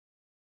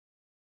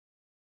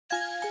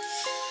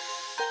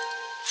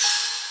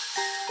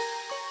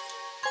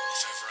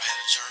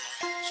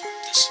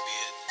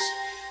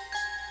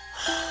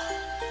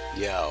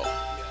Yo.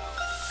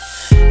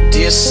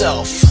 Dear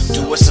self,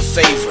 do us a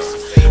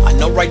favor. I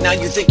know right now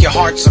you think your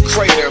heart's a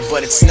crater,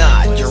 but it's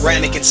not. You're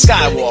Anakin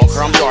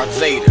Skywalker, I'm Darth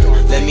Vader.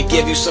 Let me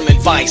give you some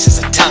advice as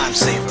a time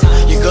saver.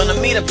 You're gonna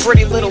meet a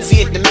pretty little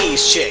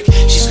Vietnamese chick.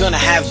 She's gonna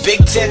have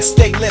big tits,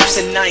 thick lips,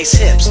 and nice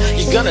hips.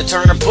 You're gonna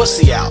turn her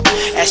pussy out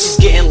as she's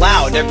getting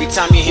loud every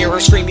time you hear her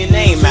scream your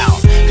name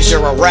out. Cause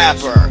you're a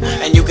rapper,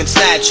 and you can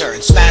snatch her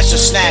and smash her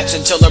snatch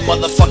until her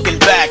motherfucking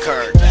back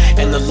hurt.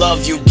 And the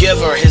love you give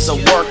her is a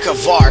work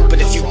of art, but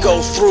if you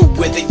go through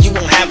with it, you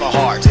won't have a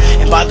heart.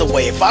 And by the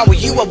way, if I were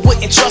you, I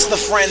wouldn't trust the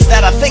friends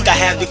that I think I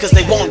have, because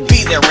they won't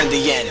be there in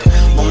the end.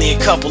 Only a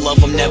couple of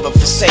them never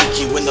forsake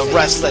you, and the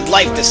rest let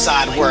life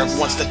decide where it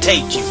wants to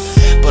take you.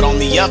 But on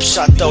the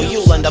upshot though,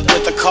 you'll end up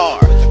with a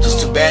car.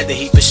 Just too bad the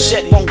heap of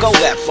shit won't go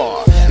that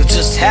far. You'll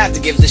just have to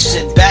give the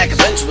shit back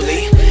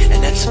eventually,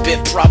 and that's a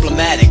bit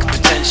problematic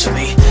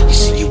potentially. You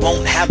see, you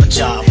won't have a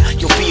job,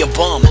 you'll be a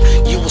bum.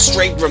 You will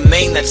straight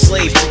remain that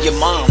slave to your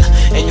mom,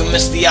 and you'll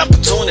miss the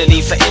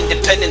opportunity for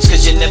independence,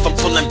 cause you're never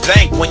pulling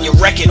bank when you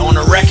wreck it on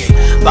a record.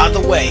 By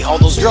the way, all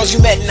those girls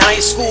you met in high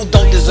school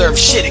don't deserve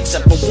shit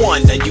except for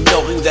one, that you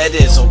know who that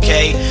is,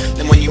 okay?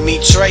 Then when you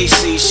meet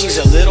Tracy, she's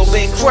a little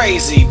bit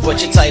crazy,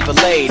 but your type of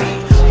lady.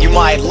 You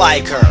might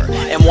like her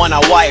and wanna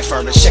wife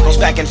her, but shit goes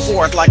back and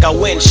forth like a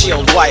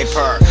windshield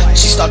wiper.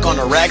 She's stuck on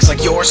her ex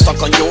like you're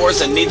stuck on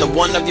yours, and neither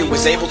one of you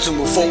is able to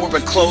move forward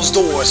with closed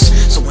doors.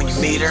 So when you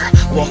meet her,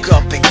 walk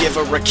up and give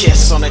her a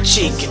kiss on the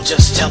cheek and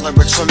just tell her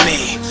it's from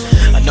me.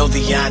 I know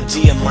the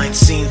idea might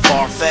seem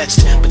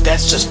far-fetched, but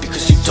that's just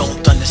because you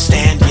don't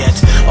understand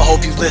yet. I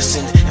hope you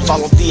listen and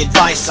follow the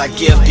advice I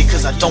give,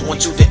 because I don't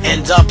want you to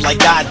end up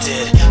like I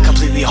did,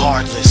 completely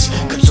heartless,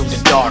 consumed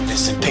in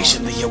darkness, and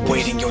patiently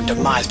awaiting your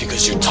demise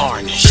because you're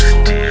tarnished.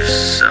 Dear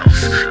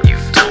self, you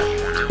don't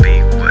wanna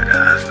be what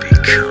I've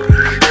become.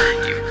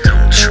 You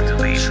don't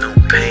truly know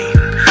pain,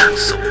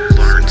 so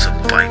learn to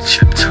bite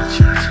your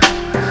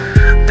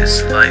tongue.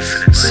 This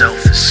life in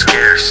itself is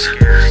scarce,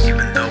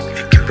 even though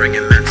it can bring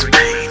immense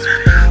pain.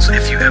 So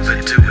if you ever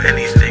do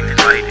anything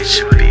right, it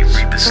should be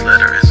read this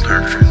letter and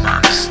learn from my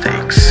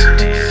mistakes.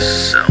 Dear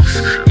self,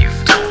 you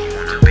don't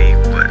wanna be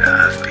what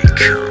I've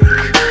become.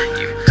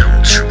 You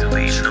don't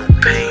truly know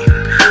pain,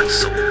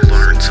 so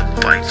learn to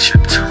bite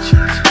your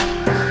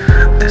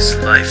tongue. This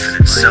life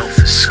in itself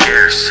is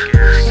scarce,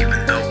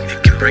 even though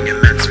it can bring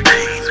immense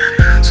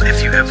pain. So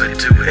if you ever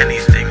do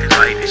anything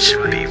right, it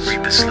should be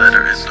read this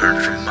letter and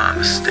learn from my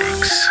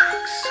mistakes.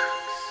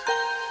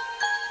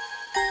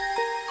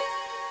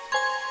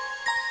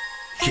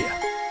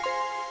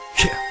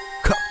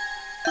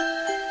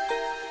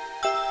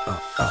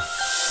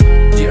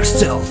 Dear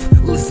self,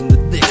 listen to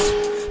this.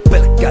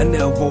 Pelkkää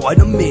neuvo, I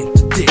don't mean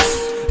to diss.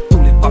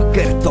 Tuli vaan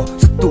kertoo,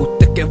 sä tuut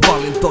tekee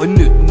valintoi.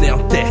 Nyt ne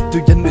on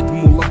tehty ja nyt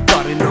mulla on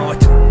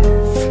tarinoit.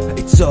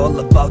 It's all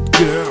about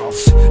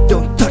girls,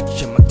 don't touch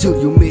them until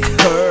you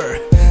meet her.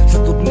 Sä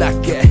tuut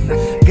näkee,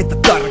 ketä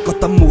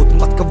tarkoita, muut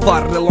matkan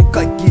varrella on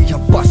kaikki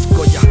ihan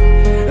paskoja.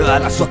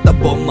 Älä sota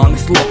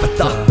bommaamist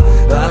lopeta,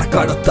 älä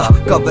kadota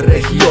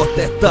kavereihin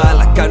otetta.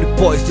 Älä käynyt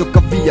pois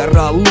joka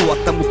vieraan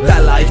luota, mut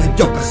älä ihan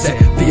jokaisen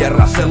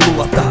vieraaseen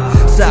luota.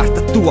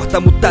 Säästä tuota,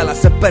 mut älä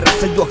sen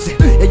perässä juoksi,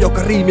 ja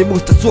joka riimi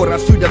muista suoraan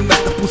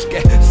sydämestä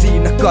puskee.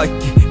 Siinä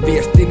kaikki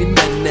viestini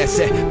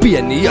menneeseen,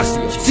 pieni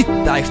asia,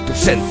 sit tää istu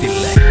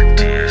sentille.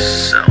 Dear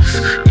self,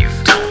 you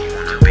don't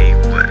wanna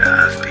be what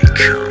I've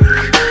become.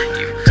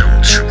 You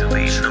don't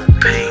truly know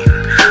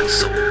pain,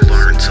 so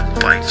learn to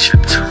bite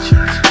your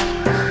tongue.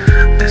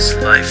 This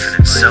life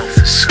in itself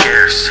is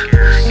scarce,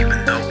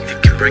 even though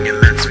it can bring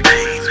immense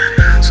pain.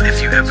 So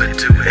if you ever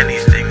do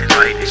anything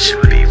right, it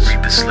should be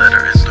read this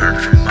letter and learn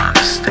from my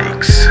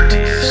mistakes.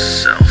 Dear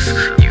self,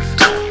 you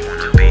don't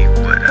wanna be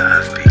what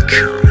I've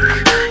become.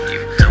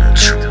 You don't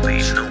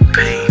truly know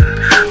pain,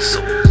 so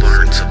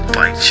learn to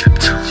bite your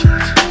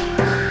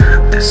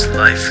tongue. This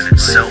life in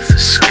itself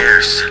is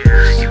scarce,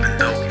 even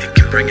though it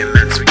can bring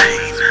immense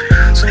pain.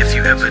 So if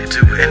you ever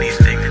do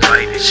anything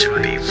right, it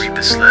should be read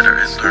this letter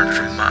and learn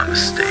from my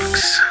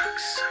mistakes.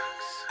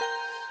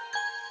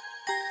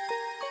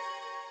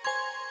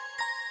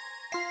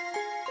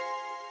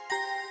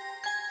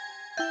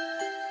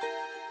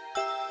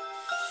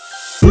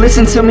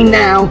 Listen to me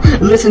now,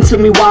 listen to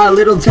me while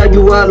it'll tell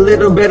you a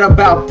little bit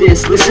about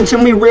this. Listen to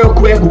me real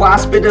quick while I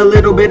spit a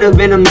little bit of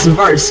venomous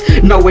verse.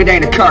 No, it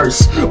ain't a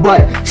curse,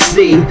 but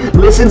see,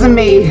 listen to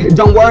me.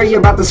 Don't worry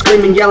about the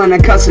screaming, yelling,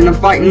 and cussing and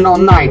fighting all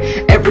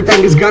night.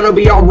 Everything is gonna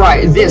be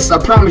alright, this I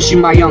promise you,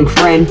 my young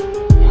friend.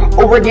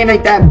 Oregon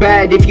ain't that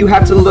bad if you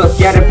have to look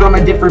at it from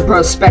a different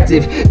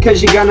perspective,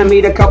 cause you're gonna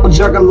meet a couple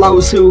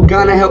juggalos who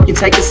gonna help you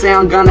take a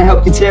sound, gonna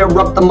help you tear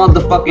up the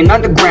motherfucking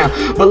underground.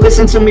 But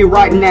listen to me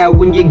right now,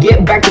 when you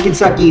get back to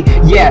Kentucky,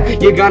 yeah,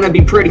 you're gonna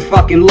be pretty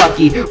fucking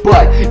lucky,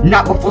 but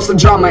not before some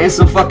drama and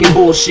some fucking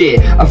bullshit.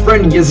 A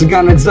friend of yours is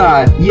gonna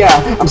die.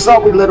 Yeah, I'm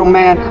sorry little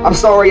man, I'm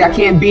sorry I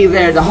can't be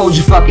there to hold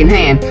your fucking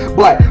hand,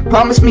 but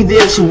promise me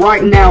this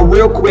right now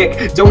real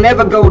quick, don't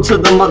ever go to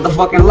the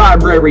motherfucking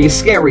library, it's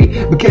scary,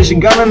 because you're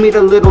gonna meet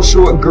a little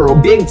short girl,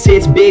 big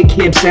tits, big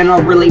hips, and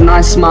a really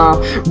nice smile,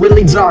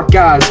 really dark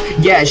eyes.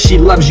 Yeah, she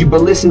loves you,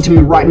 but listen to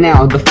me right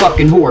now, the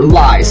fucking whore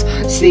lies.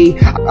 See,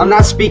 I'm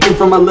not speaking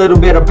from a little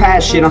bit of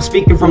passion, I'm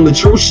speaking from the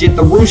true shit,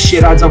 the real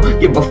shit, I don't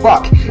give a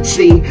fuck.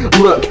 See,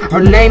 look,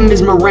 her name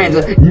is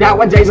Miranda.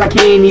 Nowadays I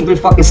can't even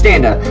fucking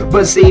stand her.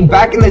 But see,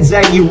 back in the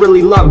day you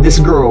really loved this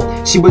girl.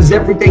 She was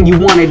everything you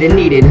wanted and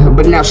needed,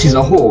 but now she's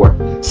a whore.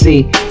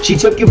 See, she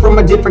took you from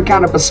a different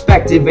kind of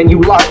perspective, and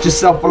you lost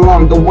yourself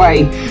along the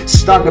way.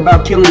 Stuck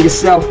about killing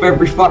yourself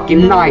every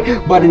fucking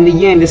night, but in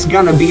the end it's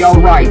gonna be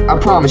alright, I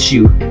promise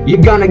you.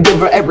 You're gonna give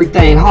her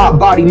everything, heart,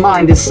 body,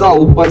 mind, and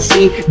soul. But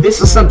see,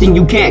 this is something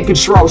you can't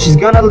control. She's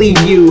gonna leave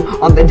you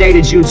on the date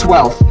of June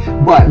 12th.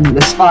 But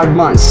that's 5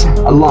 months,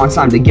 a long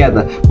time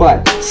together.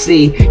 But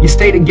see, you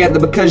stay together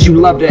because you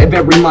loved her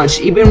very much,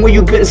 even when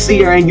you couldn't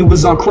see her and you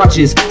was on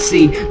crutches.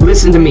 See,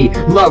 listen to me,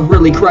 love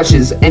really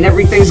crushes, and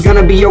everything's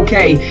gonna be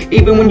okay.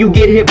 Even when you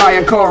get hit by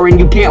a car and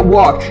you can't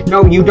walk,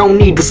 no, you don't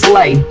need to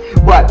slay.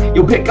 But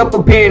you'll pick up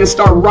a pen and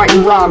start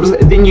writing rhymes,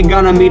 then you're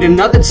gonna meet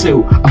another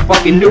two, a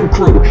fucking new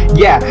crew.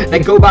 Yeah, they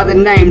go by the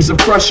names of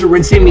Crusher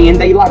and Timmy, and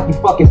they like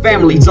your fucking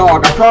family,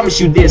 dog. I promise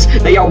you this,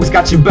 they always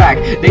got your back.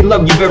 They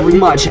love you very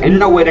much, and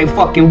no, it ain't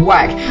fucking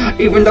whack.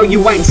 Even though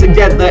you ain't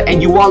together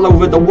and you all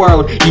over the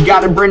world, you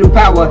got a brand new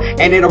power,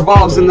 and it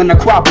evolves in the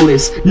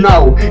necropolis.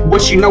 No,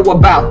 what you know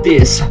about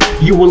this,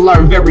 you will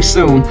learn very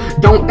soon.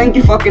 Don't think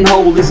your fucking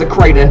hole is a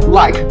crater.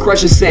 Like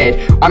Crusher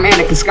said, I'm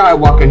Anakin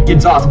Skywalker, you're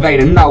Darth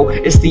Vader. No,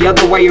 it's the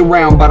other way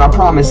around, but I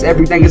promise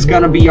everything is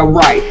gonna be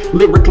alright.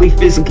 Lyrically,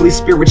 physically,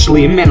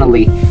 spiritually, and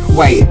mentally.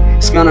 Wait,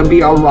 it's gonna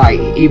be alright,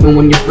 even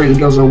when your friend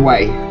goes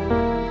away.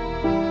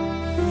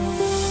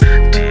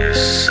 Dear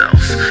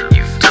self,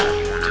 you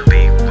don't wanna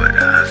be what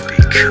I've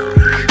become.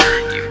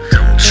 You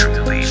don't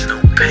truly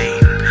know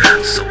pain,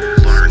 so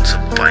learn to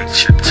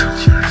bite your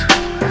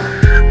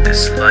tongue.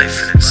 This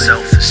life in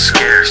itself is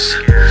scarce,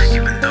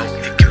 even though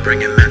it can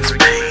bring immense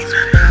pain.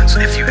 So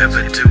if you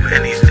ever do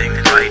anything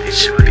right, it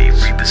should be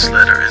read this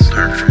letter and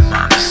learn from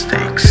my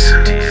mistakes.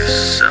 Dear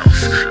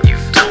self, you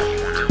don't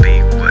wanna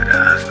be what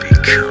I've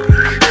become.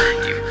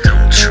 You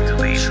don't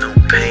truly know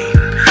pain,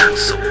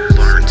 so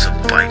learn to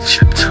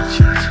bite your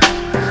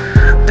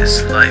tongue.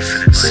 This life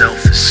in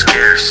itself is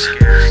scarce,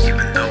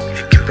 even though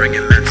it can bring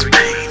immense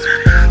pain.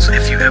 So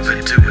if you ever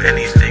do anything